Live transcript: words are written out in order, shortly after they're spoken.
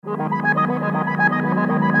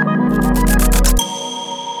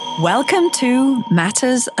Welcome to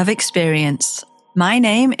Matters of Experience. My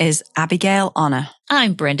name is Abigail Honor.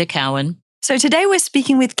 I'm Brenda Cowan. So today we're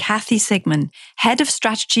speaking with Cathy Sigmond, Head of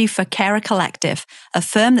Strategy for Kera Collective, a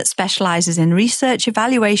firm that specializes in research,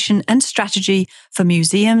 evaluation, and strategy for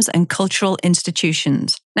museums and cultural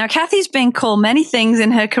institutions. Now, Cathy's been called many things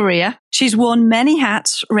in her career. She's worn many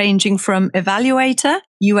hats, ranging from evaluator,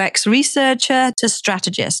 UX researcher, to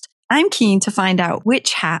strategist. I'm keen to find out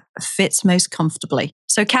which hat fits most comfortably.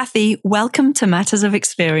 So, Cathy, welcome to Matters of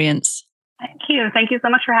Experience. Thank you. Thank you so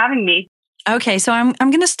much for having me. Okay, so I'm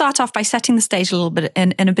going to start off by setting the stage a little bit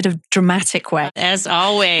in a bit of dramatic way. As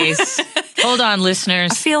always. Hold on, listeners.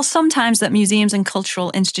 I feel sometimes that museums and cultural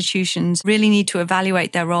institutions really need to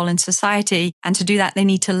evaluate their role in society. And to do that, they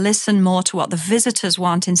need to listen more to what the visitors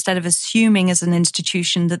want instead of assuming as an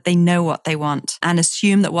institution that they know what they want and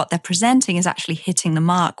assume that what they're presenting is actually hitting the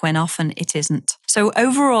mark when often it isn't. So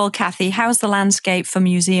overall, Cathy, how's the landscape for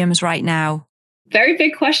museums right now? Very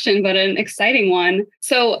big question, but an exciting one.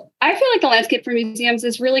 So I feel like the landscape for museums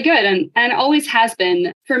is really good and always has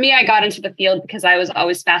been. For me, I got into the field because I was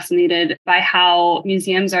always fascinated by how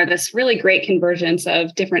museums are this really great convergence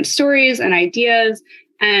of different stories and ideas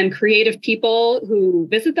and creative people who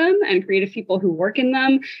visit them and creative people who work in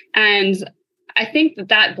them. And I think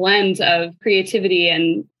that blend of creativity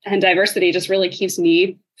and diversity just really keeps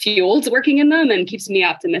me fueled working in them and keeps me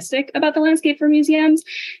optimistic about the landscape for museums.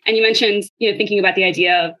 And you mentioned, thinking about the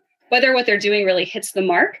idea of whether what they're doing really hits the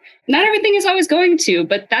mark. Not everything is always going to,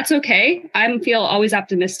 but that's okay. I feel always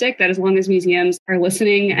optimistic that as long as museums are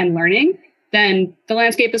listening and learning, then the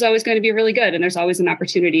landscape is always going to be really good. And there's always an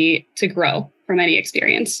opportunity to grow from any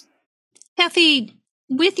experience. Cathy,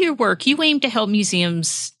 with your work, you aim to help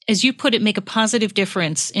museums, as you put it, make a positive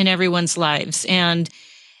difference in everyone's lives. And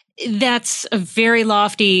that's a very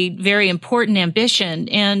lofty, very important ambition.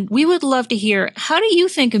 And we would love to hear, how do you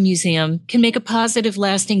think a museum can make a positive,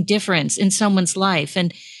 lasting difference in someone's life?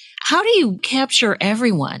 And how do you capture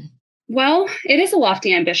everyone? Well, it is a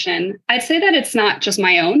lofty ambition. I'd say that it's not just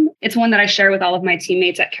my own. It's one that I share with all of my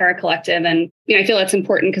teammates at Kera Collective. And I feel that's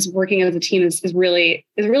important because working as a team is really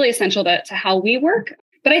essential to how we work.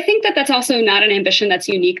 But I think that that's also not an ambition that's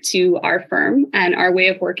unique to our firm and our way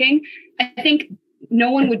of working. I think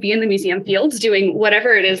no one would be in the museum fields doing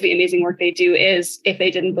whatever it is the amazing work they do is if they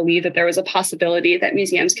didn't believe that there was a possibility that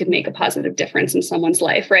museums could make a positive difference in someone's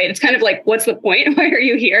life, right? It's kind of like, what's the point? Why are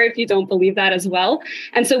you here if you don't believe that as well?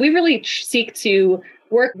 And so we really seek to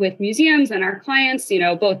work with museums and our clients,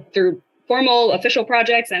 both through formal official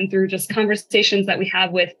projects and through just conversations that we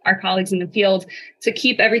have with our colleagues in the field to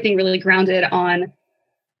keep everything really grounded on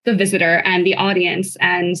the visitor and the audience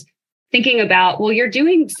and thinking about, well, you're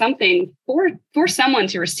doing something for someone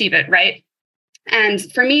to receive it, right? And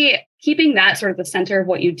for me, keeping that sort of the center of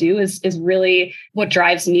what you do is really what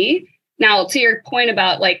drives me. Now, to your point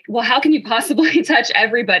about well, how can you possibly touch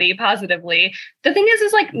everybody positively? The thing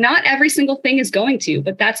is not every single thing is going to,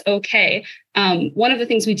 but that's okay. One of the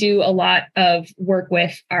things we do a lot of work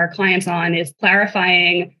with our clients on is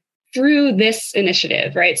clarifying through this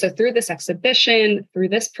initiative, right? So through this exhibition, through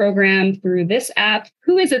this program, through this app,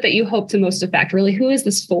 who is it that you hope to most affect? Really, who is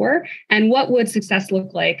this for? And what would success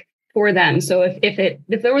look like for them? So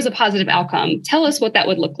if there was a positive outcome, tell us what that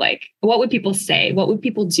would look like. What would people say? What would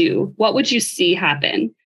people do? What would you see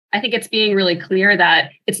happen? I think it's being really clear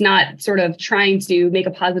that it's not sort of trying to make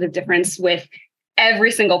a positive difference with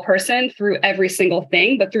every single person through every single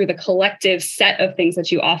thing, but through the collective set of things that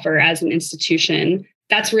you offer as an institution.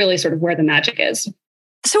 That's really sort of where the magic is.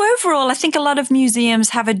 So overall, I think a lot of museums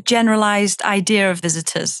have a generalized idea of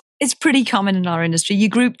visitors. It's pretty common in our industry. You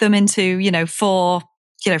group them into, four,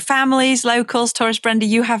 families, locals, tourists. Brenda,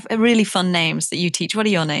 you have really fun names that you teach. What are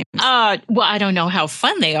your names? Well, I don't know how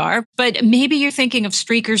fun they are, but maybe you're thinking of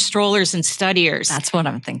streakers, strollers, and studiers. That's what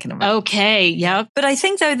I'm thinking about. Okay, yeah. But I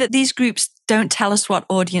think, though, that these groups don't tell us what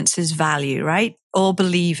audiences value, right? Or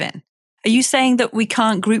believe in. Are you saying that we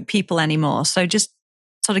can't group people anymore? So just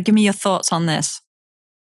sort of give me your thoughts on this.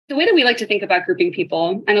 The way that we like to think about grouping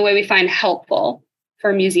people and the way we find helpful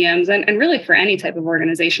for museums and really for any type of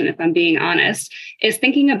organization, if I'm being honest, is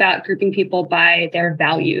thinking about grouping people by their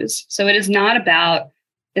values. So it is not about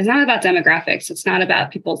demographics. It's not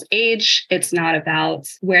about people's age. It's not about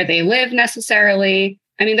where they live necessarily.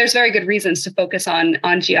 I mean, there's very good reasons to focus on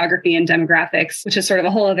geography and demographics, which is sort of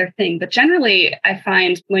a whole other thing. But generally, I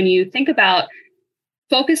find when you think about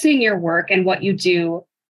focusing your work and what you do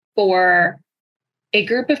for a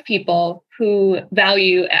group of people who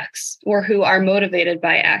value X or who are motivated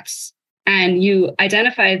by X, and you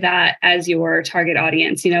identify that as your target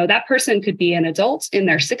audience. That person could be an adult in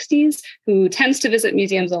their 60s who tends to visit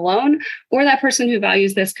museums alone, or that person who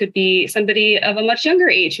values this could be somebody of a much younger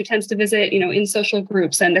age who tends to visit, in social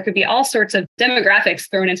groups. And there could be all sorts of demographics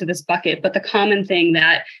thrown into this bucket. But the common thing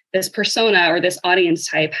that this persona or this audience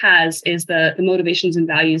type has is the motivations and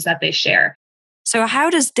values that they share. So how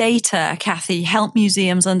does data, Cathy, help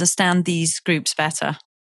museums understand these groups better?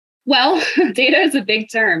 Well, data is a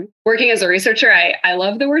big term. Working as a researcher, I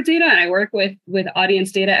love the word data, and I work with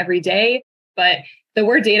audience data every day. But the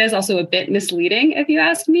word data is also a bit misleading, if you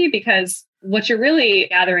ask me, because what you're really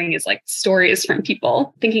gathering is like stories from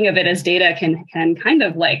people. Thinking of it as data can kind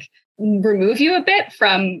of like remove you a bit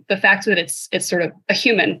from the fact that it's sort of a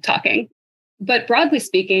human talking. But broadly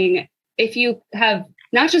speaking, if you have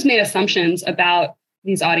not just made assumptions about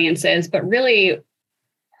these audiences, but really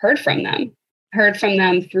heard from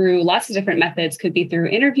them through lots of different methods, could be through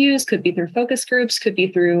interviews, could be through focus groups, could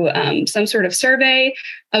be through some sort of survey,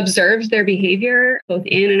 observed their behavior, both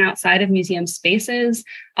in and outside of museum spaces.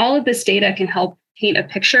 All of this data can help paint a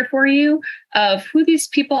picture for you of who these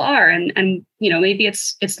people are. And maybe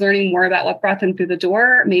it's learning more about what brought them through the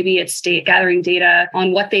door. Maybe it's gathering data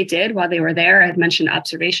on what they did while they were there. I had mentioned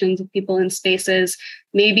observations of people in spaces.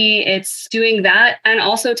 Maybe it's doing that and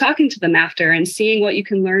also talking to them after and seeing what you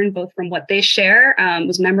can learn both from what they share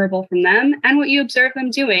was memorable from them and what you observe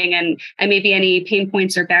them doing, and maybe any pain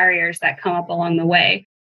points or barriers that come up along the way.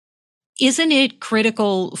 Isn't it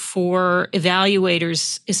critical for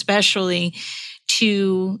evaluators, especially,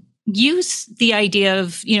 to use the idea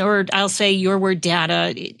of, or I'll say your word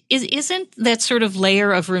data, isn't that sort of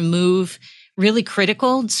layer of remove really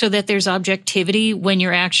critical so that there's objectivity when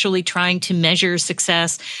you're actually trying to measure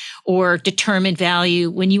success or determine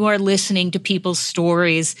value, when you are listening to people's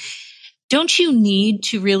stories? Don't you need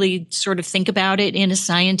to really sort of think about it in a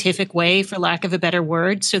scientific way, for lack of a better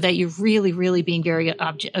word, so that you're really, really being very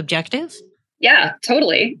objective? Yeah,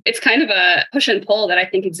 totally. It's kind of a push and pull that I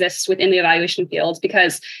think exists within the evaluation field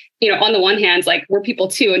because, on the one hand, like we're people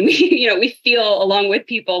too, and we feel along with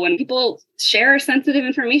people when people share sensitive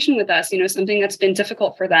information with us, something that's been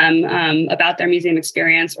difficult for them about their museum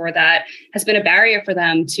experience, or that has been a barrier for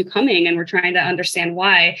them to coming, and we're trying to understand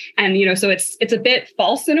why. And, so it's a bit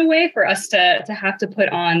false in a way for us to have to put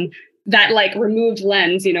on that like removed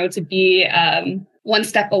lens, to be one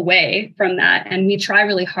step away from that. And we try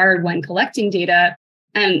really hard when collecting data,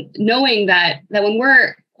 and knowing that when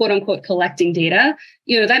we're quote unquote collecting data,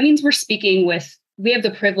 that means we have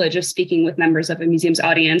the privilege of speaking with members of a museum's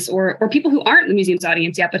audience or people who aren't the museum's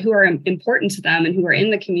audience yet, but who are important to them and who are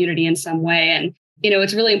in the community in some way. And,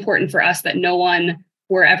 it's really important for us that no one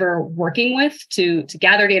we're ever working with to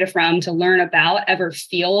gather data from, to learn about, ever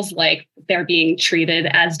feels like they're being treated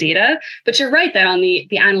as data. But you're right that on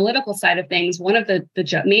the analytical side of things, one of the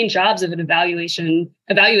main jobs of an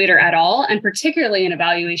evaluator at all, and particularly an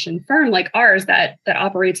evaluation firm like ours that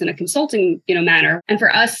operates in a consulting manner. And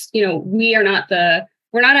for us,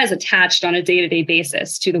 we're not as attached on a day-to-day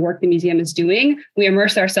basis to the work the museum is doing. We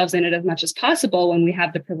immerse ourselves in it as much as possible when we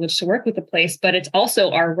have the privilege to work with the place, but it's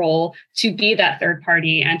also our role to be that third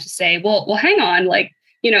party and to say, well, hang on,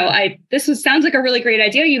 sounds like a really great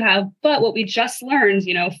idea you have, but what we just learned,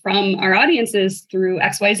 from our audiences through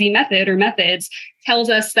XYZ method or methods tells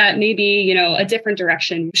us that maybe, a different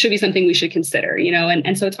direction should be something we should consider,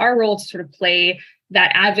 and so it's our role to sort of play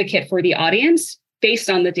that advocate for the audience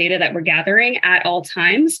based on the data that we're gathering at all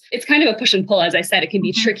times. It's kind of a push and pull. As I said, it can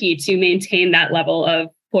be tricky to maintain that level of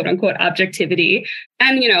quote unquote objectivity.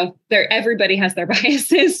 And, everybody has their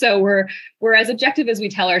biases. So we're as objective as we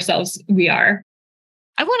tell ourselves we are.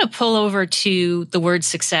 I want to pull over to the word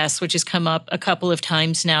success, which has come up a couple of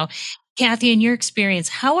times now. Cathy, in your experience,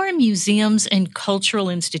 how are museums and cultural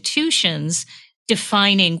institutions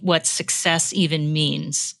defining what success even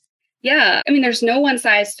means? Yeah, there's no one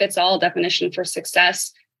size fits all definition for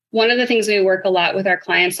success. One of the things we work a lot with our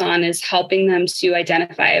clients on is helping them to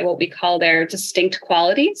identify what we call their distinct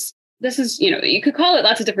qualities. This is, you could call it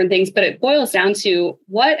lots of different things, but it boils down to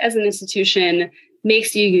what as an institution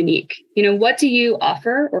makes you unique. What do you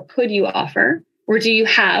offer, or could you offer, or do you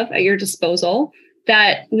have at your disposal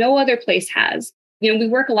that no other place has? We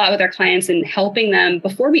work a lot with our clients in helping them,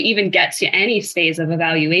 before we even get to any phase of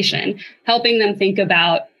evaluation, helping them think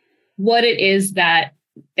about what it is that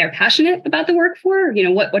they're passionate about the work for,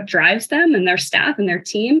 what drives them and their staff and their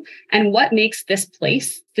team, and what makes this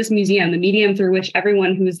place, this museum, the medium through which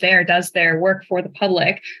everyone who's there does their work for the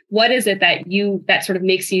public. What is it that sort of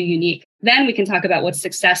makes you unique? Then we can talk about what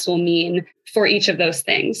success will mean for each of those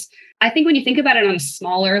things. I think when you think about it on a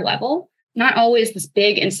smaller level, not always this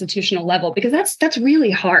big institutional level, because that's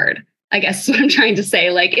really hard. I guess is what I'm trying to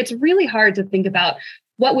say. Like, it's really hard to think about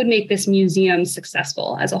what would make this museum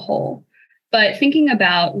successful as a whole. But thinking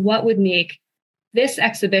about what would make this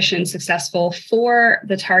exhibition successful for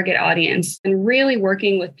the target audience and really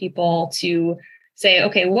working with people to say,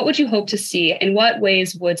 okay, what would you hope to see? In what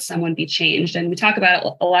ways would someone be changed? And we talk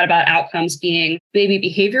about a lot about outcomes being maybe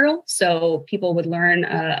behavioral. So people would learn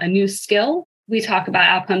a new skill. We talk about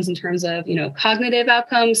outcomes in terms of, cognitive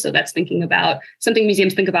outcomes. So that's thinking about something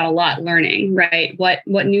museums think about a lot, learning, right?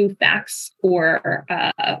 What new facts or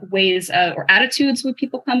ways or attitudes would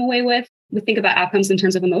people come away with? We think about outcomes in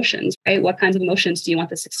terms of emotions, right? What kinds of emotions do you want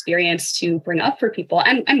this experience to bring up for people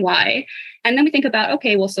and why? And then we think about,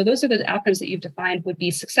 okay, well, so those are the outcomes that you've defined would be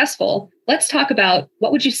successful. Let's talk about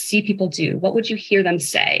what would you see people do? What would you hear them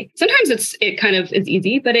say? Sometimes it kind of is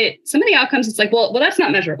easy, but some of the outcomes, it's like, well, that's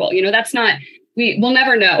not measurable. That's not, we'll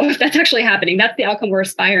never know if that's actually happening. That's the outcome we're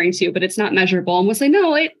aspiring to, but it's not measurable. And we'll say,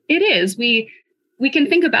 no, it is. We can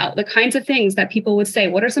think about the kinds of things that people would say.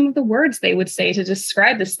 What are some of the words they would say to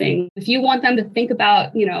describe this thing? If you want them to think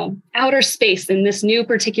about, outer space in this new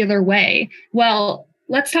particular way, well,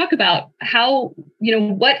 let's talk about how,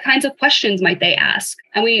 what kinds of questions might they ask?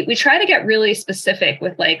 And we try to get really specific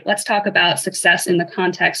with let's talk about success in the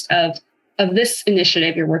context of this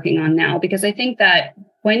initiative you're working on now, because I think that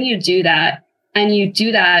when you do that and you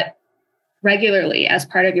do that regularly as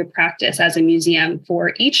part of your practice as a museum,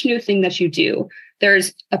 for each new thing that you do,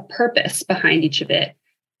 there's a purpose behind each of it.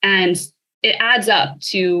 And it adds up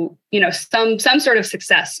to, some sort of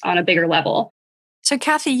success on a bigger level. So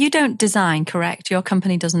Cathy, you don't design, correct? Your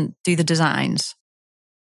company doesn't do the designs.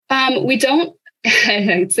 We don't,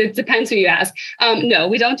 it depends who you ask. No,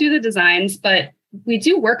 we don't do the designs, but we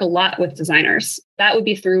do work a lot with designers. That would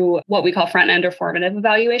be through what we call front-end or formative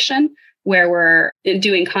evaluation, where we're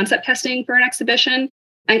doing concept testing for an exhibition.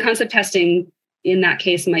 And concept testing in that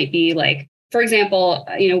case might be for example,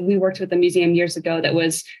 we worked with a museum years ago that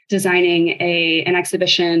was designing an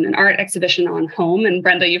exhibition, an art exhibition on home. And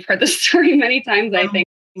Brenda, you've heard this story many times, I think.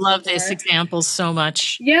 Love this example so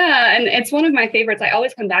much. Yeah. And it's one of my favorites. I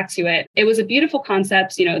always come back to it. It was a beautiful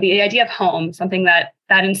concept, the idea of home, something that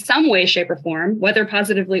in some way, shape, or form, whether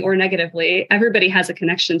positively or negatively, everybody has a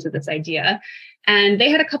connection to this idea. And they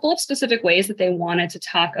had a couple of specific ways that they wanted to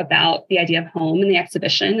talk about the idea of home in the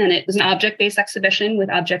exhibition. And it was an object-based exhibition with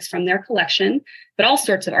objects from their collection, but all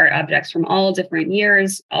sorts of art objects from all different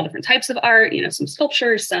years, all different types of art, some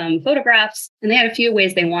sculptures, some photographs. And they had a few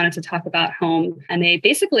ways they wanted to talk about home. And they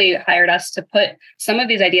basically hired us to put some of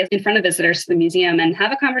these ideas in front of visitors to the museum and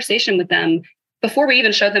have a conversation with them before we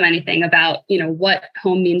even showed them anything about, what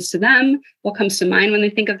home means to them, what comes to mind when they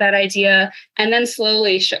think of that idea, and then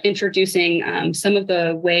slowly introducing some of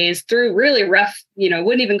the ways through really rough,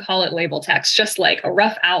 wouldn't even call it label text, just like a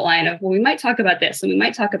rough outline of, well, we might talk about this and we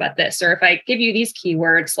might talk about this. Or if I give you these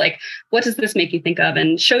keywords, what does this make you think of?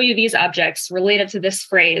 And show you these objects related to this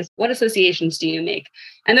phrase, what associations do you make?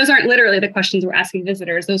 And those aren't literally the questions we're asking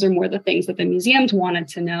visitors. Those are more the things that the museums wanted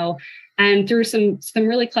to know. And through some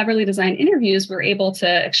really cleverly designed interviews, we're able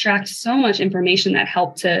to extract so much information that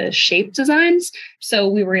helped to shape designs. So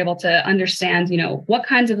we were able to understand, what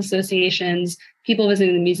kinds of associations people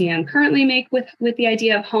visiting the museum currently make with the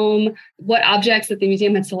idea of home, what objects that the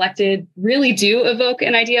museum had selected really do evoke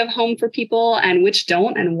an idea of home for people and which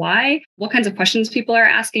don't and why, what kinds of questions people are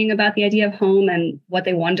asking about the idea of home and what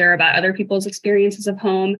they wonder about other people's experiences of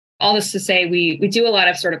home. All this to say, we do a lot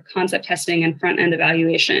of sort of concept testing and front-end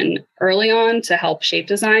evaluation early on to help shape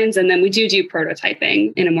designs. And then we do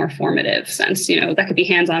prototyping in a more formative sense. That could be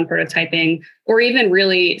hands-on prototyping or even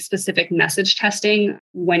really specific message testing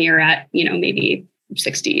when you're at, maybe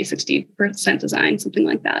 60% design, something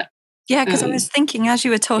like that. Yeah, because I was thinking as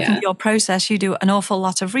you were talking your process, you do an awful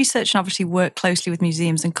lot of research and obviously work closely with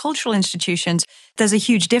museums and cultural institutions. There's a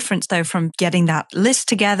huge difference, though, from getting that list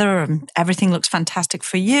together and everything looks fantastic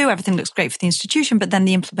for you, everything looks great for the institution, but then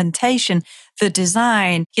the implementation, the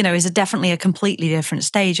design, is definitely a completely different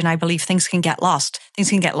stage. And I believe things can get lost. Things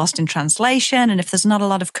can get lost in translation. And if there's not a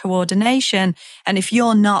lot of coordination, and if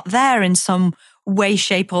you're not there in some way,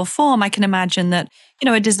 shape, or form, I can imagine that,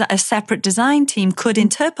 a separate design team could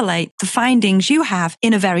interpolate the findings you have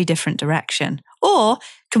in a very different direction or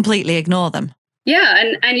completely ignore them. Yeah,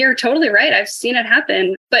 and you're totally right. I've seen it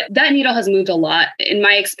happen. But that needle has moved a lot in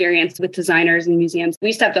my experience with designers and museums. We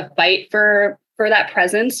used to have to fight for for that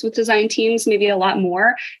presence with design teams, maybe a lot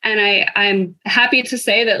more. And I'm happy to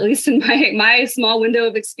say that at least in my small window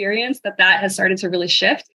of experience, that has started to really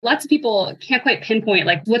shift. Lots of people can't quite pinpoint,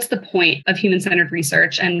 like, what's the point of human-centered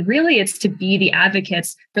research? And really, it's to be the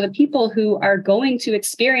advocates for the people who are going to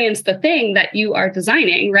experience the thing that you are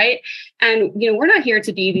designing, right? And, we're not here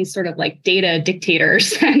to be these sort of like data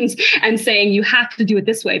dictators and saying you have to do it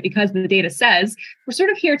this way because the data says. We're sort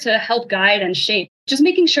of here to help guide and shape, just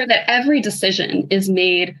making sure that every decision is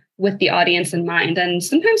made with the audience in mind. And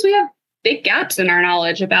sometimes we have big gaps in our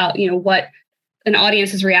knowledge about, what an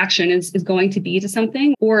audience's reaction is going to be to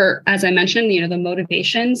something. Or, as I mentioned, the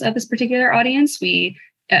motivations of this particular audience.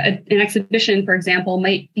 An exhibition, for example,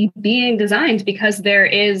 might be being designed because there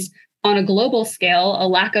is, on a global scale, a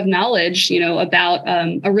lack of knowledge, about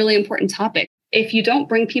a really important topic. If you don't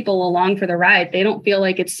bring people along for the ride, they don't feel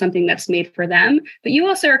like it's something that's made for them. But you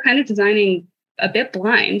also are kind of designing a bit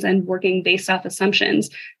blind and working based off assumptions.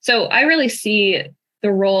 So I really see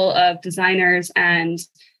the role of designers and,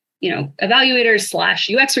 evaluators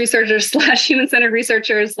 / UX researchers / human-centered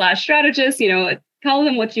researchers / strategists, call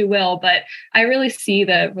them what you will. But I really see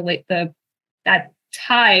that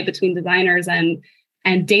tie between designers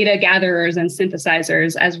and data gatherers and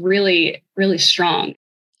synthesizers as really, really strong.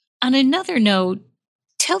 On another note,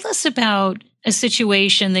 tell us about a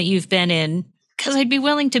situation that you've been in, because I'd be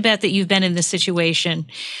willing to bet that you've been in this situation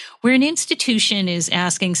where an institution is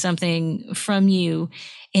asking something from you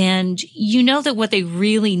and you know that what they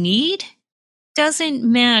really need doesn't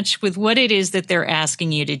match with what it is that they're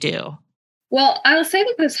asking you to do. Well, I'll say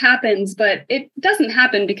that this happens, but it doesn't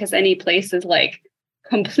happen because any place is like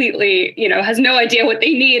completely, has no idea what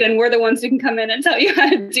they need. And we're the ones who can come in and tell you how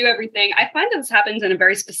to do everything. I find that this happens in a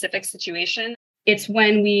very specific situation. It's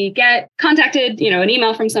when we get contacted, an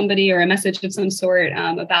email from somebody or a message of some sort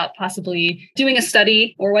about possibly doing a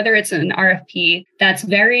study, or whether it's an RFP that's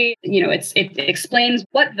very, it explains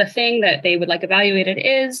what the thing that they would like evaluated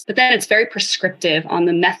is, but then it's very prescriptive on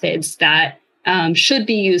the methods that should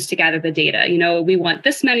be used to gather the data. We want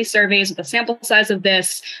this many surveys with a sample size of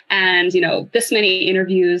this, and, this many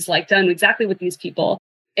interviews done exactly with these people.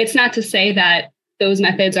 It's not to say that those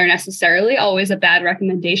methods are necessarily always a bad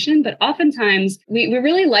recommendation, but oftentimes we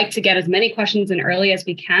really like to get as many questions in early as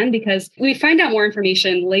we can, because we find out more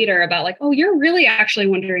information later about oh, you're really actually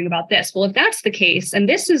wondering about this. Well, if that's the case, and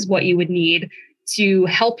this is what you would need to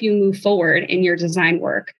help you move forward in your design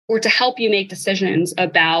work, or to help you make decisions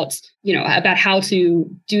about how to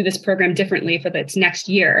do this program differently for its next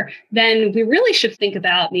year, then we really should think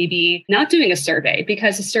about maybe not doing a survey,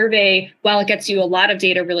 because a survey, while it gets you a lot of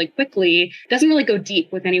data really quickly, doesn't really go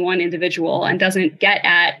deep with any one individual and doesn't get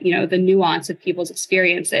at, the nuance of people's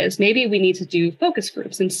experiences. Maybe we need to do focus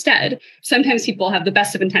groups instead. Sometimes people have the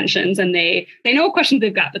best of intentions and they know what questions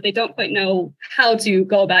they've got, but they don't quite know how to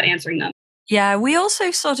go about answering them. Yeah, we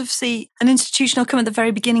also sort of see an institution will come at the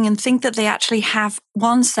very beginning and think that they actually have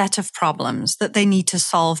one set of problems that they need to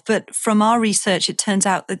solve. But from our research, it turns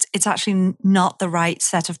out that it's actually not the right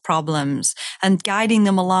set of problems. And guiding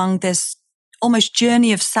them along this almost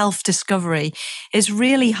journey of self-discovery is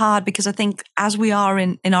really hard, because I think as we are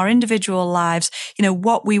in our individual lives,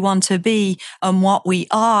 what we want to be and what we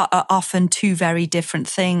are often two very different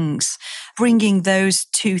things. Bringing those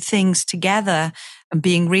two things together and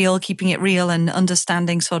being real, keeping it real, and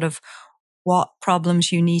understanding sort of what problems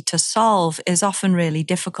you need to solve is often really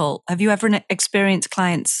difficult. Have you ever experienced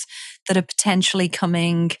clients that are potentially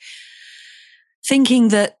coming thinking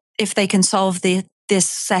that if they can solve this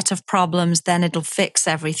set of problems, then it'll fix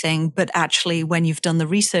everything, but actually when you've done the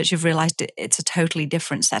research, you've realized it's a totally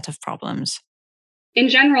different set of problems? In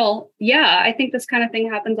general, yeah, I think this kind of thing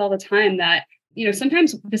happens all the time, that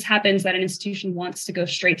sometimes this happens that an institution wants to go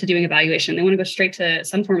straight to doing evaluation. They want to go straight to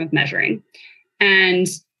some form of measuring. And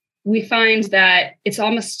we find that it's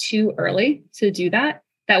almost too early to do that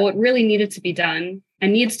what really needed to be done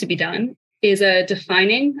and needs to be done is a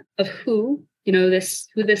defining of who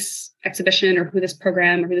this exhibition or who this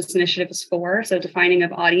program or who this initiative is for. So defining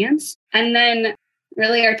of audience, and then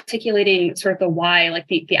really articulating sort of the why,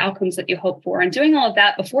 the outcomes that you hope for, and doing all of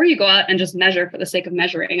that before you go out and just measure for the sake of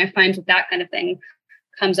measuring. I find that kind of thing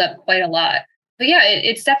comes up quite a lot. But yeah,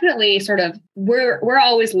 it's definitely sort of, we're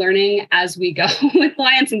always learning as we go with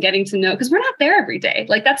clients and getting to know, because we're not there every day.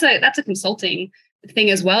 That's a consulting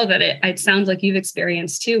thing as well, that it sounds like you've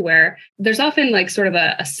experienced too, where there's often sort of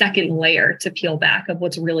a second layer to peel back of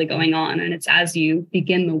what's really going on. And it's as you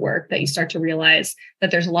begin the work that you start to realize that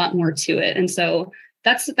there's a lot more to it. And so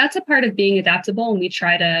that's a part of being adaptable. And we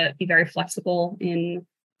try to be very flexible in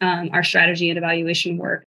our strategy and evaluation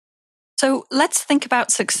work. So let's think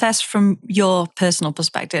about success from your personal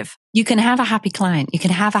perspective. You can have a happy client, you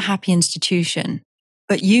can have a happy institution,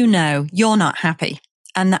 but you know you're not happy.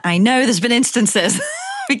 And I know there's been instances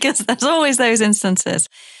because there's always those instances.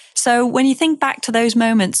 So when you think back to those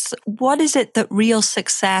moments, what is it that real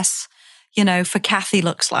success, for Cathy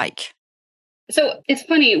looks like? So it's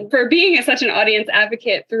funny, for being such an audience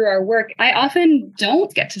advocate through our work, I often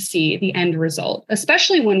don't get to see the end result,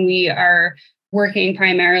 especially when we are working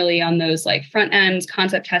primarily on those like front end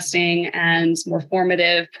concept testing and more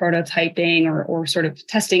formative prototyping or sort of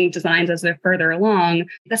testing designs as they're further along.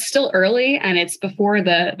 That's still early, and it's before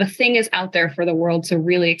the thing is out there for the world to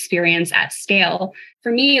really experience at scale.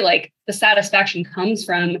 For me, like the satisfaction comes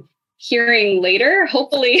from hearing later,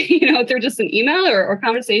 hopefully, through just an email or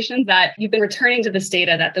conversations, that you've been returning to this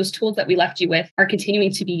data, that those tools that we left you with are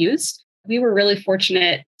continuing to be used. We were really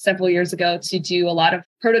fortunate several years ago to do a lot of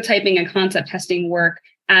prototyping and concept testing work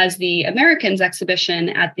as the Americans exhibition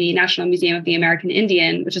at the National Museum of the American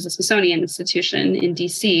Indian, which is a Smithsonian institution in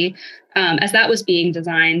DC, as that was being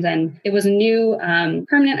designed. And it was a new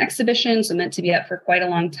permanent exhibition, so meant to be up for quite a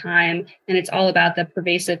long time. And it's all about the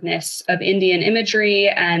pervasiveness of Indian imagery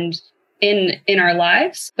and in our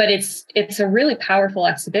lives, but it's a really powerful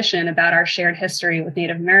exhibition about our shared history with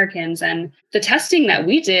Native Americans. And the testing that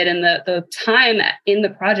we did and the time in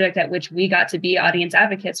the project at which we got to be audience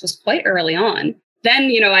advocates was quite early on.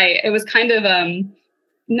 Then, it was kind of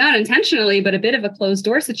not intentionally, but a bit of a closed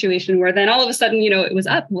door situation where then all of a sudden, it was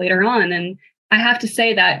up later on. And I have to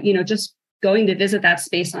say that, just going to visit that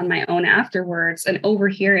space on my own afterwards and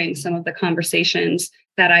overhearing some of the conversations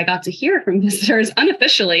that I got to hear from visitors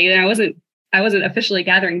unofficially, and I wasn't officially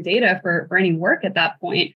gathering data for any work at that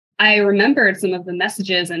point. I remembered some of the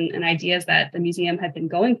messages and ideas that the museum had been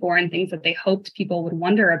going for and things that they hoped people would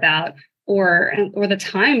wonder about, or the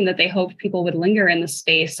time that they hoped people would linger in the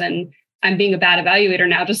space. And I'm being a bad evaluator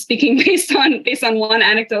now, just speaking based on one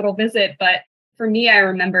anecdotal visit. But for me, I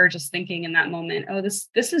remember just thinking in that moment, oh, this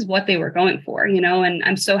is what they were going for, and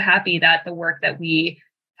I'm so happy that the work that we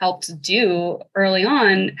helped do early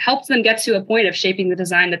on helped them get to a point of shaping the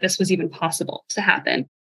design that this was even possible to happen.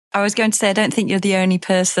 I was going to say, I don't think you're the only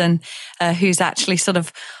person who's actually sort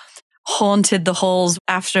of haunted the halls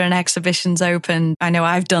after an exhibition's open. I know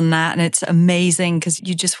I've done that, and it's amazing because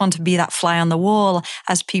you just want to be that fly on the wall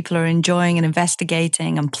as people are enjoying and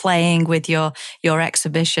investigating and playing with your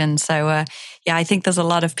exhibition. So yeah, I think there's a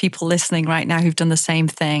lot of people listening right now who've done the same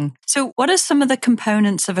thing. So what are some of the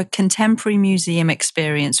components of a contemporary museum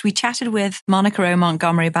experience? We chatted with Monica O.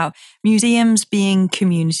 Montgomery about museums being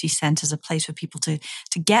community centers, a place for people to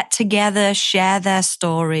get together, share their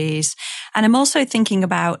stories. And I'm also thinking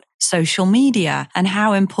about social media and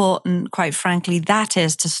how important, quite frankly, that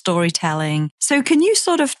is to storytelling. So can you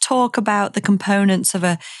sort of talk about the components of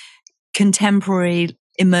a contemporary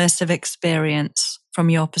immersive experience from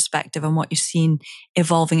your perspective and what you've seen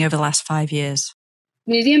evolving over the last 5 years?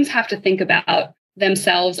 Museums have to think about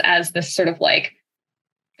themselves as this sort of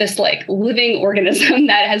this living organism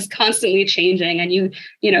that is constantly changing. And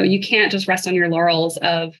you can't just rest on your laurels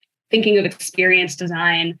of thinking of experience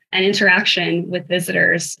design and interaction with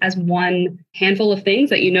visitors as one handful of things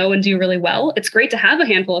that you know and do really well. It's great to have a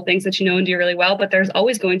handful of things that you know and do really well, but there's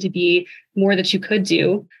always going to be more that you could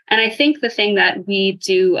do. And I think the thing that we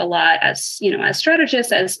do a lot as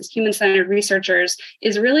strategists, as human-centered researchers,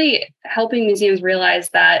 is really helping museums realize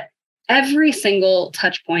that every single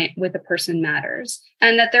touch point with a person matters,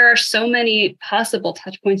 and that there are so many possible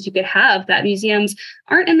touch points you could have that museums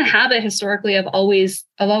aren't in the habit historically of always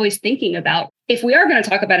thinking about. If we are going to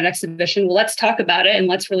talk about an exhibition, well, let's talk about it and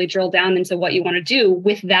let's really drill down into what you want to do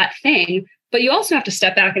with that thing. But you also have to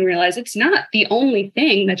step back and realize it's not the only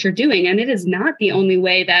thing that you're doing, and it is not the only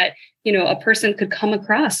way that a person could come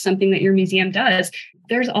across something that your museum does.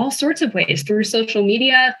 There's all sorts of ways, through social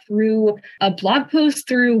media, through a blog post,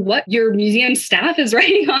 through what your museum staff is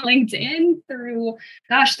writing on LinkedIn,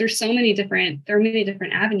 there's so many different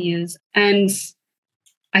avenues. And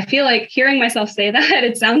I feel like hearing myself say that,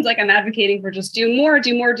 it sounds like I'm advocating for just do more.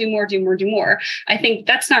 I think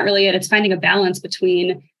that's not really it. It's finding a balance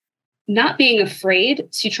between not being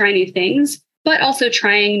afraid to try new things, but also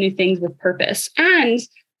trying new things with purpose and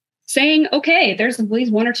saying, okay, there's at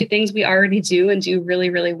least one or two things we already do and do really,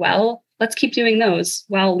 really well. Let's keep doing those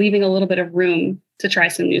while leaving a little bit of room to try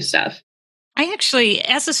some new stuff. I actually,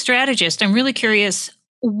 as a strategist, I'm really curious,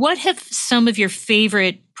 what have some of your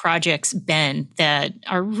favorite projects been that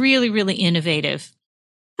are really, really innovative?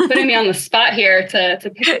 Putting me on the spot here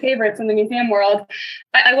to pick favorites in the museum world.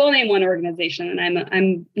 I will name one organization, and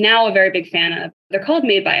I'm now a very big fan of. They're called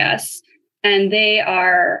Made by Us, and they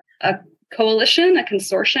are a coalition, a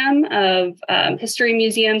consortium of history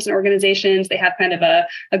museums and organizations. They have kind of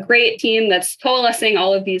a great team that's coalescing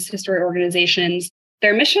all of these history organizations.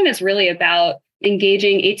 Their mission is really about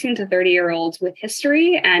engaging 18 to 30-year-olds with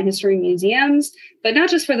history and history museums, but not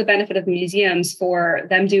just for the benefit of museums, for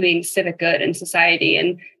them doing civic good in society.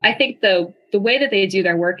 And I think the way that they do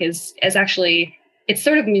their work is actually, it's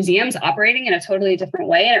sort of museums operating in a totally different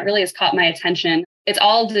way. And it really has caught my attention. It's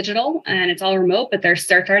all digital and it's all remote, but they're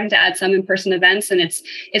starting to add some in-person events. And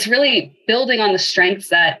it's really building on the strengths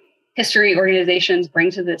that history organizations bring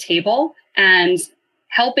to the table and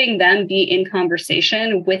helping them be in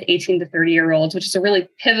conversation with 18 to 30-year-olds, which is a really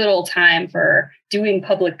pivotal time for doing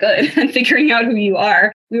public good and figuring out who you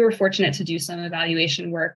are. We were fortunate to do some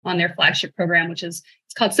evaluation work on their flagship program, it's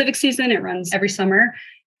called Civic Season. It runs every summer.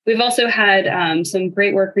 We've also had some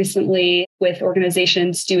great work recently with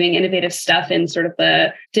organizations doing innovative stuff in sort of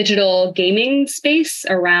the digital gaming space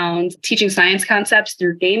around teaching science concepts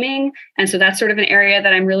through gaming. And so that's sort of an area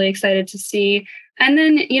that I'm really excited to see. And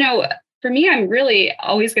then, for me, I'm really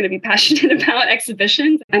always going to be passionate about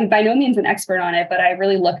exhibitions. I'm by no means an expert on it, but I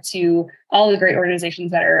really look to all the great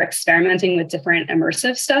organizations that are experimenting with different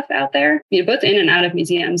immersive stuff out there, both in and out of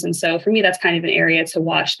museums. And so for me, that's kind of an area to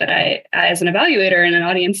watch that I, as an evaluator and an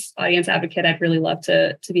audience advocate, I'd really love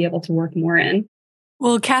to be able to work more in.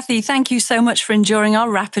 Well, Cathy, thank you so much for enduring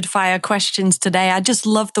our rapid fire questions today. I just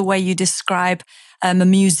love the way you describe a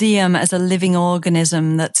museum as a living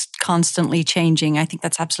organism that's constantly changing. I think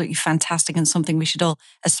that's absolutely fantastic and something we should all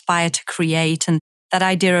aspire to create. And that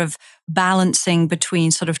idea of balancing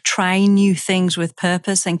between sort of trying new things with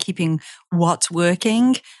purpose and keeping what's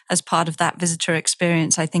working as part of that visitor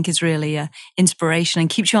experience, I think is really an inspiration and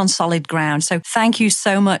keeps you on solid ground. So thank you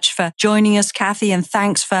so much for joining us, Cathy, and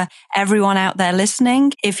thanks for everyone out there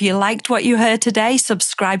listening. If you liked what you heard today,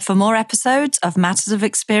 subscribe for more episodes of Matters of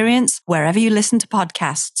Experience wherever you listen to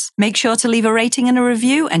podcasts. Make sure to leave a rating and a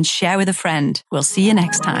review and share with a friend. We'll see you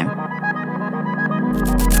next time.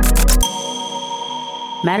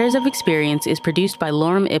 Matters of Experience is produced by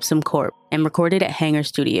Lorem Ipsum Corp. and recorded at Hangar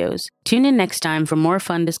Studios. Tune in next time for more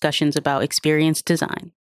fun discussions about experience design.